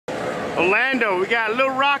Orlando, we got Lil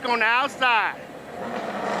Rock on the outside.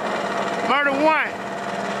 Murder 1,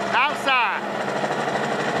 outside.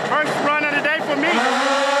 First run of the day for me.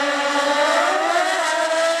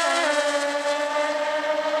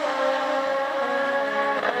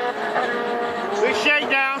 Big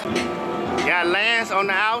shakedown. We got Lance on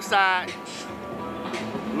the outside.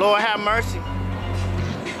 Lord have mercy.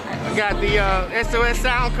 I got the S.O.S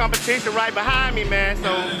sound competition right behind me, man.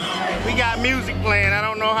 So we got music playing. I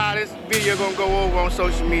don't know how this video gonna go over on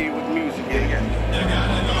social media with music.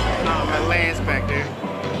 Oh, my Lance back there.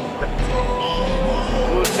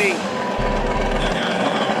 We'll see.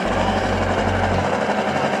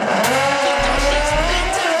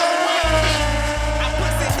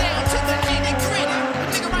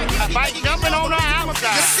 Fight jumping on the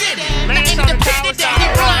outside. Lance on the tower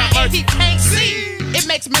side. He can't see. It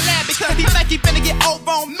makes me laugh because he think he finna get over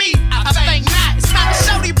on me. I think not. It's time to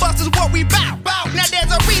show these busters what we bout. Now there's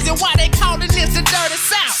a reason why they calling this the dirty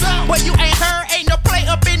South. But you ain't heard, ain't no play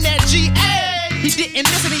up in that GA. He didn't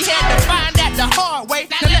listen, he had to find out the hard way.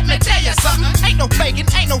 Now let me tell you something. Ain't no faking,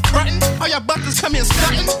 ain't no frontin'. All your busters come here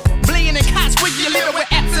stuntin'. Bleeing and cots with you living with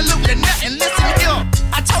absolutely nothing. Listen here,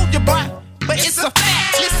 I told you, boy, but it's a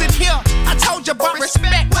fact. Listen here, I told you, boy,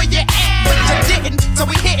 respect where you at. But you didn't, so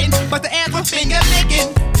we hitting. But the ass was finger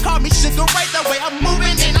licking. Call me sugar right the way I'm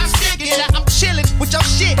moving and I'm sticking. I'm chilling with your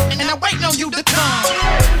shit and I'm waiting on you to come.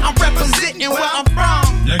 I'm representing where I'm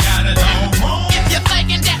from. You got it all wrong. If you're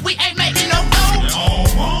thinking that we ain't making no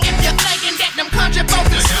dough, if you're thinking that them country folks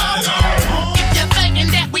is slow, if you're thinking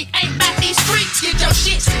that we ain't about these streets, get your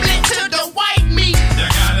shit split to the white meat. You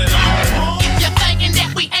got it all wrong. If you're thinking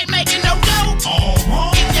that we ain't making no dough,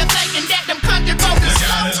 if you're thinking that them country folks is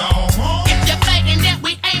slow, if you're thinking that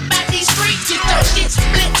we ain't about these streets, get your shit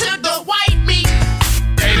split to the white meat.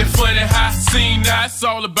 Ain't it funny how I seen now it's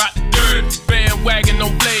all about the dirt. Bandwagon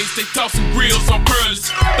on blades, they tossing grills on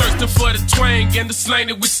pearls. Thirsting for the twang and the slang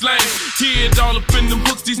that we slang. Kids all up in them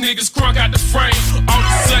hooks, these niggas crunk out the frame. All of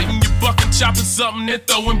a sudden you bucking, chopping something and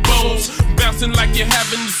throwing bowls. Bouncing like you're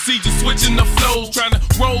having the seizure, switching the flows. Trying to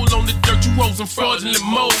roll on the dirt, you hoes in fraudulent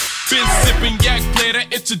mode. Been sipping yak, play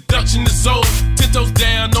that introduction is old. 10 toes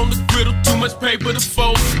down on the griddle, too much paper to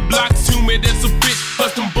fold. Blocks humid as a bitch,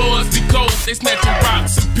 plus them boys be cold. They snatching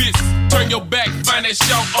rocks and pits. Turn your back, find that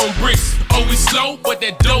shot on bricks. Always slow, but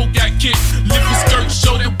that dough got kicked. Lift your skirt,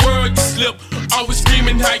 show that word you slip. Always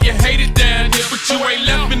screaming how you hate it down here, but you ain't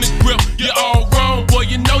left in the grip. You're all wrong, boy,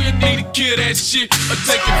 you know you need to kill that shit. Or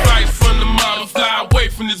take advice from the model, fly away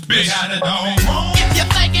from this bitch. You got it all wrong. If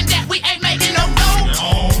you're thinking that we ain't making no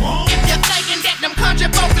dough, if you're thinking that them country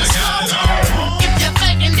folks is slow, if you're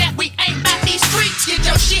thinking that we ain't about these streets, get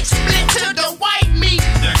your shit split to the white meat.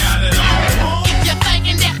 You got it all wrong. If you're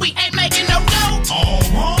thinking that we ain't making no dough,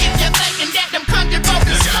 if you're thinking that them country folks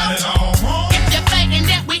is slow, if you're thinking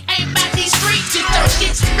that we ain't about these streets, get your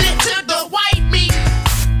shit split to the white meat.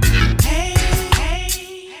 Hey,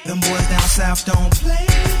 them boys down south don't play.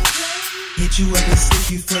 Hit you up and stick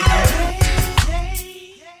you for your day.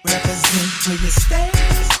 Represent for your stay.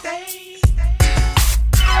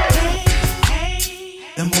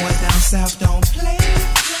 Them boys down south don't play.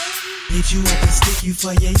 Hit you up and stick you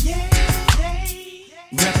for your yeah.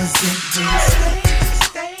 Represent for your stay.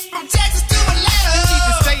 From Texas to Atlanta, you need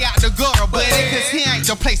to stay out the gutter, buddy, cause here ain't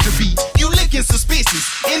the place to be. You looking suspicious,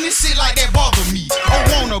 and this shit like that bother me. I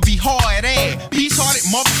wanna be hard ass, peace-hearted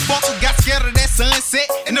motherfucker. Got scared of that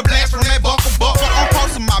sunset and the blast from that buckle. I'm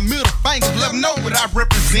crossing my middle fingers, let them know what I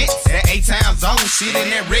represent. That 8-time zone shit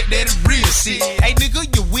and that red, that is real shit. Hey nigga,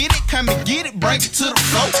 you with it? Come and get it, bring it to the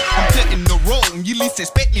floor. I'm cutting the road, and you least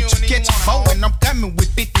expect me to catch a bow, and I'm coming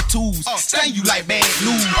with 52s. Stain you like bad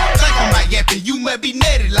news. Think I'm like yapping, you must be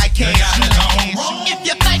nutty like cash. if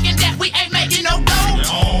you're thinking that we ain't making no dough,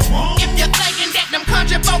 if you're thinking that them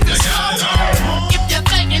country folks is slow, if you're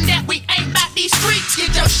thinking that we ain't about these streets,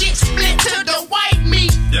 get your shit split to the white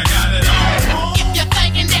meat. You got it all. If you're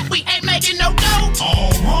thinking that we ain't making no dough,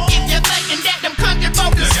 if you're thinking that them country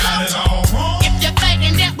folks is slow, if you're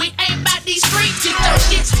thinking that we ain't about these streets, get your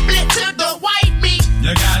shit split to the white meat.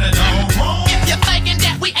 You got it all. If you're thinking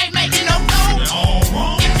that we ain't making no dough,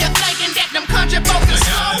 if you're thinking that them country folks is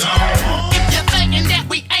slow, if you're thinking that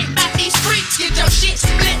we ain't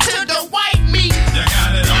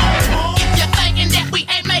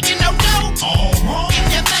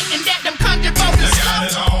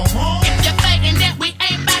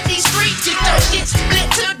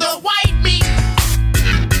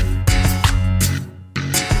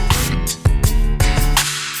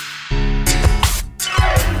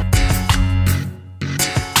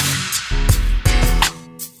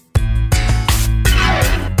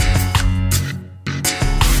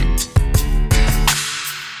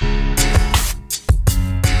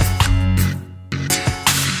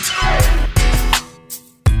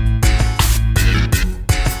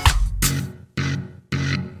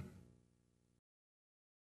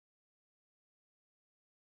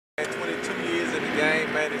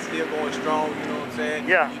still going strong, you know what I'm saying?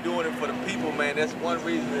 Yeah. You're doing it for the people, man. That's one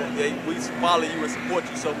reason that we follow you and support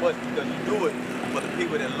you so much, because you do it for the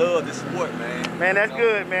people that love this sport, man. Man, that's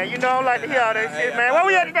good, man. You know, I like to hear all that shit, man. Where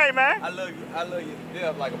we at today, man? I love you to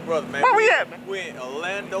death like a brother, man. Where we at, man? We're in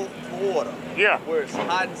Orlando, Florida. Yeah. Where it's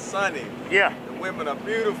hot and sunny. Yeah. The women are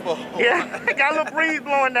beautiful. Yeah, got a little breeze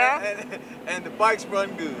blowing down. And the bikes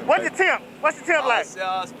run good. What's the temp? What's the temp like? It's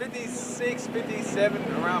 56, 57,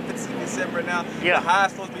 around 56, 57 right now. Yeah. The high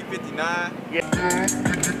is supposed to be 59. Yeah.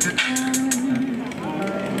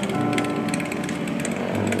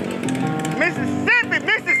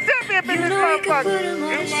 Mississippi up in this motherfucker.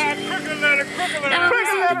 Crooked letter.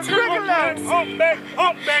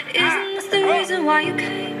 Up back. Isn't this the reason why you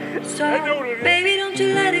came? So, baby, don't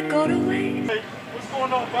you let it go to waste. Hey, what's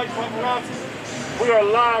going on, Bike Paparazzi? We are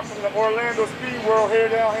live from the Orlando Speed World here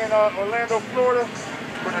down in Orlando, Florida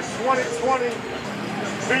for the 2020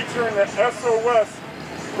 featuring the S.O.S.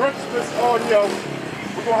 Christmas audio.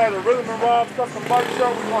 We're going to have the Rhythm and Rob's Custom Bike Show.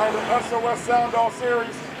 We're going to have the S.O.S. Sound Off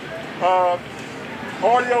Series.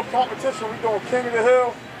 Audio competition. We're doing King of the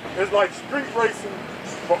Hill. It's like street racing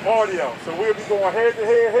for audio. So we'll be going head to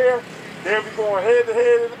head here. They'll be going head to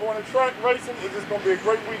head on the track racing. It's just going to be a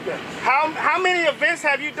great weekend. How many events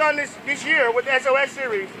have you done this year with the S.O.S.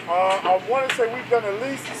 series? I want to say we've done at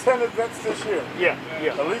least 10 events this year. Yeah.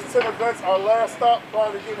 At least 10 events. Our last stop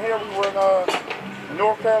prior to getting here, we were in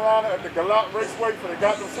North Carolina at the Galat Raceway for the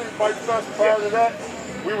Gotham City Bike Fest. Prior to that,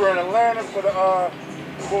 we were in Atlanta for the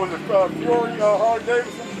Fury Harley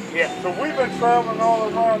Davidson. Yeah. So we've been traveling all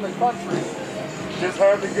around the country, just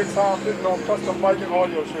having a good time fitting on custom bike and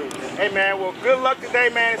audio shows. Hey man, well good luck today,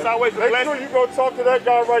 man. It's always a Make blessing. sure you go talk to that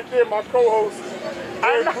guy right there, my co-host,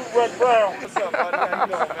 Red Brown. What's up, buddy? How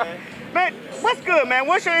you doing, man? Man, what's good, man?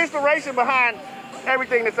 What's your inspiration behind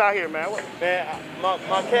everything that's out here, man? Man, my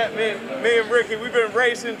cat, me and Ricky, we've been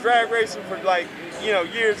drag racing for like,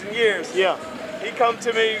 years and years. Yeah. He come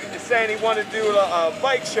to me saying he wanted to do a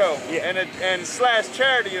bike show and slash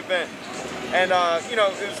charity event. And it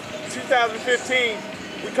was 2015.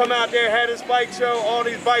 We come out there, had this bike show, all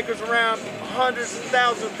these bikers around, hundreds of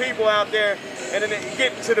thousands of people out there. And then they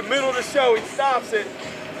get to the middle of the show, he stops it,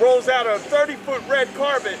 rolls out a 30-foot red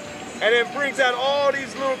carpet, and then brings out all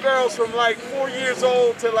these little girls from like 4 years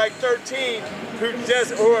old to like 13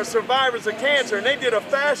 who are survivors of cancer, and they did a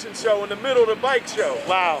fashion show in the middle of the bike show.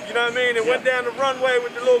 Wow. You know what I mean? It went down the runway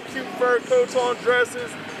with the little cute fur coats on,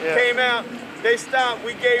 dresses, came out, they stopped,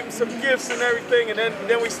 we gave them some gifts and everything, and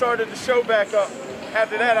then we started the show back up.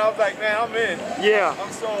 After that, I was like, man, I'm in. Yeah.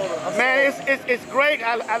 I'm sold. Man, it's great.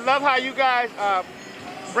 I love how you guys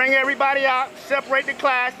bring everybody out, separate the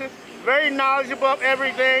classes, very knowledgeable of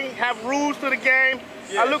everything, have rules to the game.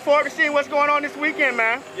 Yeah. I look forward to seeing what's going on this weekend,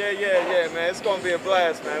 man. Yeah, man. It's gonna be a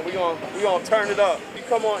blast, man. We gonna turn it up. You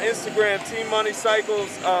come on Instagram, Team Money Cycles,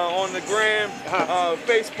 on the gram,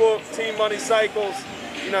 Facebook, Team Money Cycles.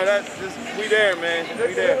 We there, man.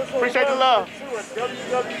 We there. Appreciate the love.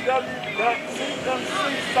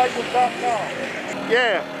 www.cmccycles.com.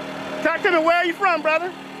 Yeah. Talk to me, where are you from,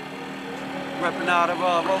 brother? Repping out of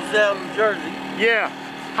Roselle, New Jersey. Yeah.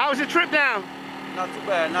 How was your trip down? Not too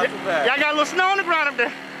bad, not too bad. Y'all got a little snow on the ground up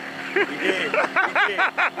there. We did. We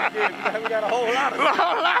got a whole lot of snow. A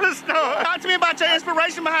whole lot of snow. Talk to me about your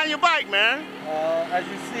inspiration behind your bike, man. As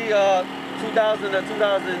you see, 2000 to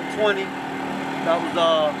 2020, that was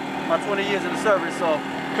my 20 years in the service, so.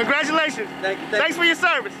 Congratulations. Thank you. Thanks for your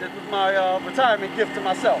service. This was my retirement gift to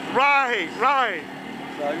myself. Right.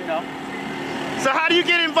 So, So how do you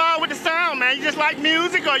get involved with the sound, man? You just like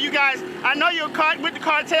music, or you guys, I know you're with the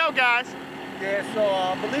CARTEL guys. Yeah, so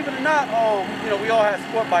believe it or not, we all had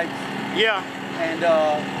sport bikes. Yeah. And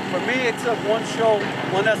for me, it took one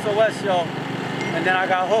S.O.S. show, and then I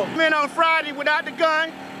got hooked. Come in on Friday without the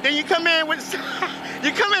gun, then you come in with,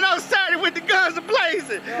 you come in on Saturday with the guns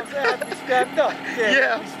ablazing. You know what I'm saying? I have to be strapped up.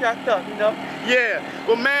 Yeah. Be strapped up, Yeah.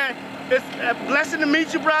 Well, man, it's a blessing to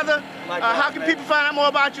meet you, brother. How can people find out more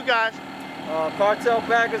about you guys? CARTEL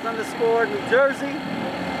Baggers _ New Jersey.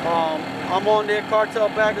 I'm on there, CARTEL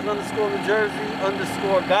Baggers _ New Jersey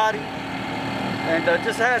 _ Gotti. And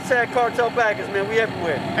just hashtag CARTEL Baggers, man. We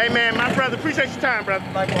everywhere. Hey, man, my brother, appreciate your time, brother.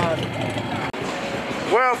 Likewise.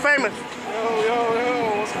 World famous.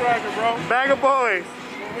 Yo, what's cracking, bro? Bag of boys.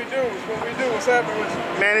 What we do? What's happening with you?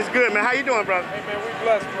 Man, it's good, man. How you doing, brother? Hey, man, we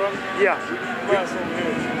blessed, bro. Yeah. We blessed over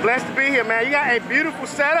here. Blessed to be here, man. You got a beautiful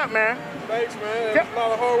setup, man. Thanks, man. It's a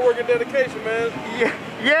lot of hard work and dedication, man.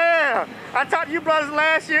 Yeah. I talked to you brothers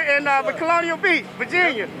last year in Colonial Beach,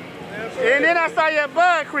 Virginia. And then I saw you at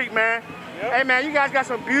Bud Creek, man. Yep. Hey, man, you guys got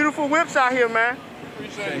some beautiful whips out here, man.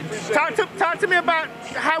 Appreciate it. Talk to me about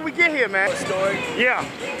how we get here, man. Story. Yeah.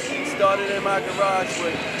 Started in my garage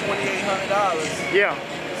with $2,800. Yeah.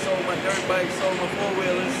 Sold my dirt bike, sold my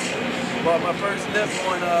four-wheelers. Bought my first lift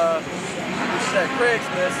on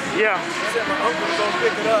Craigslist. Yeah. Said my uncle was gonna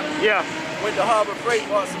pick it up. Yeah. Went to Harbor Freight,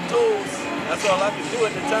 bought some tools. That's all I could do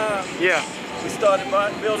at the time. Yeah. We started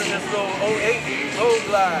building this little 08 road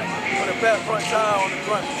glide with a front tire on the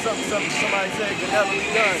front. Somebody said could never be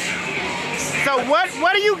done. So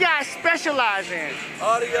what do you guys specialize in?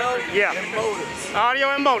 Audio Yeah. and motors. Audio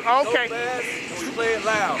and motor. Okay. So fast, we play it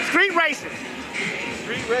loud. Street racing.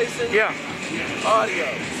 Street racing. Yeah. Audio.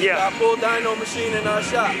 Yeah. Got a full dyno machine in our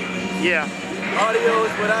shop. Yeah. Audio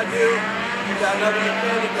is what I do. We got another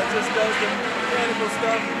mechanic that just does the mechanical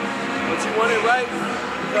stuff. But you want it right,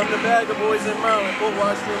 come to BOYZ in Maryland, Fort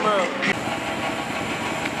Washington, Maryland.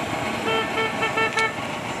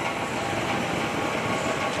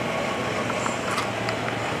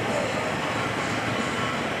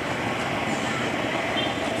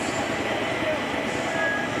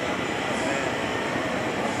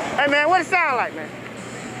 Hey man, what it sound like, man?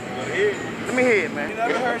 Let me hear it, man. You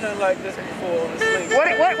never heard nothing like this before on the slingshot.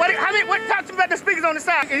 Talk to me about the speakers on the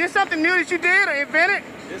side. Is this something new that you did or invented?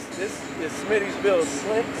 This is Smitty's build.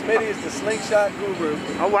 Smitty is the slingshot guru.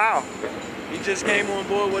 Oh wow. He just came on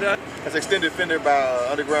board with us. That's extended fender by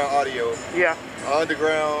Underground Audio. Yeah.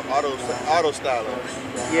 Underground Auto Styler.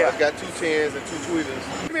 Yeah. It's got 2 10s and 2 tweeters.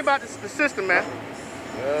 Tell me about the system, man.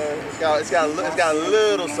 It's got a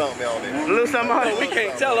little something on it. A little something on it. We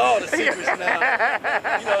can't tell all the secrets now.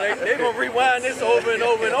 You know, they gonna rewind this over and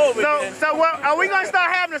over and over again. So what, are we gonna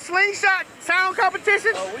start having a slingshot sound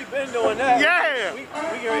competition? Oh, we've been doing that. Yeah. We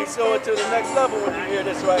can show it to the next level when you hear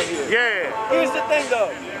this right here. Yeah. Here's the thing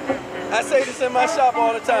though. I say this in my shop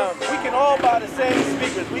all the time. We can all buy the same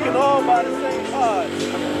speakers. We can all buy the same pods.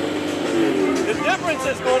 The difference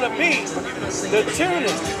is going to be the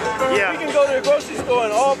tuning. Yeah. We can go to the grocery store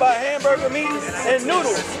and all buy hamburger meat and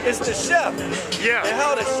noodles. It's the chef. Yeah. And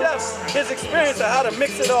how the chef's, his experience of how to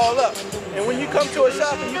mix it all up. And when you come to a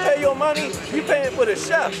shop and you pay your money, you paying for the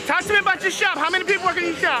chef. Talk to me about your shop. How many people work in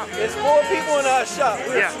your shop? There's 4 people in our shop.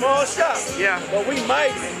 We're a small shop. Yeah. But we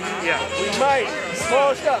mighty. Yeah. We mighty.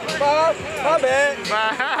 Small shop. 5? My bad.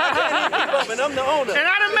 I can't keep up, and I'm the owner. And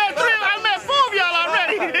I done met 4 of y'all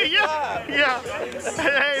already. Yeah. Yeah.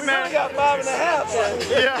 Hey man. I got 5.5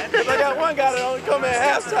 then. Yeah. Because I got one guy that only come at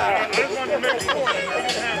halftime.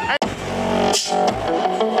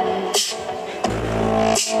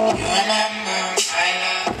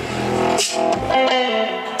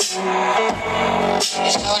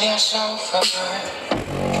 You stole yourself from her.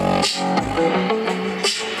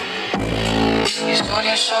 You stole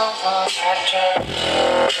yourself from her.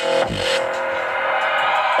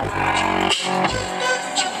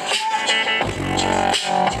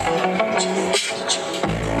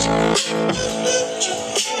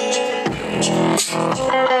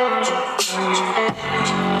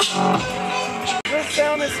 Good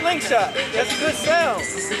sound and slingshot. That's good sound.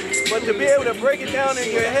 But to be able to break it down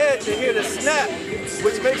in your head, to hear the snap,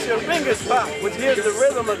 which makes your fingers pop, which hears the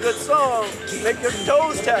rhythm of a good song, make your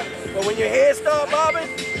toes tap. But when your head start bobbing,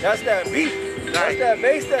 that's that beat. That's that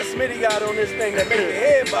bass that Smitty got on this thing that makes your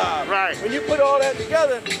head bob. Right. When you put all that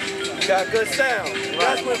together, you got good sound. Right.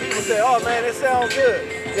 That's when people say, oh man, it sounds good.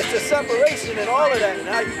 It's the separation and all of that, and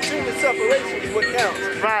how you tune the separation is what counts.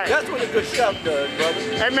 Right. That's what a good chef does, brother.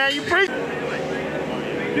 Hey man, you preach.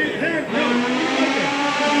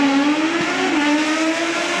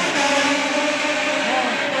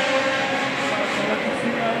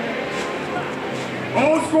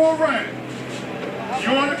 Old school rank.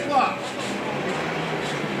 You're on the clock.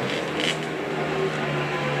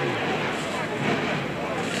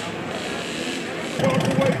 Walk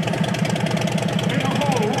away.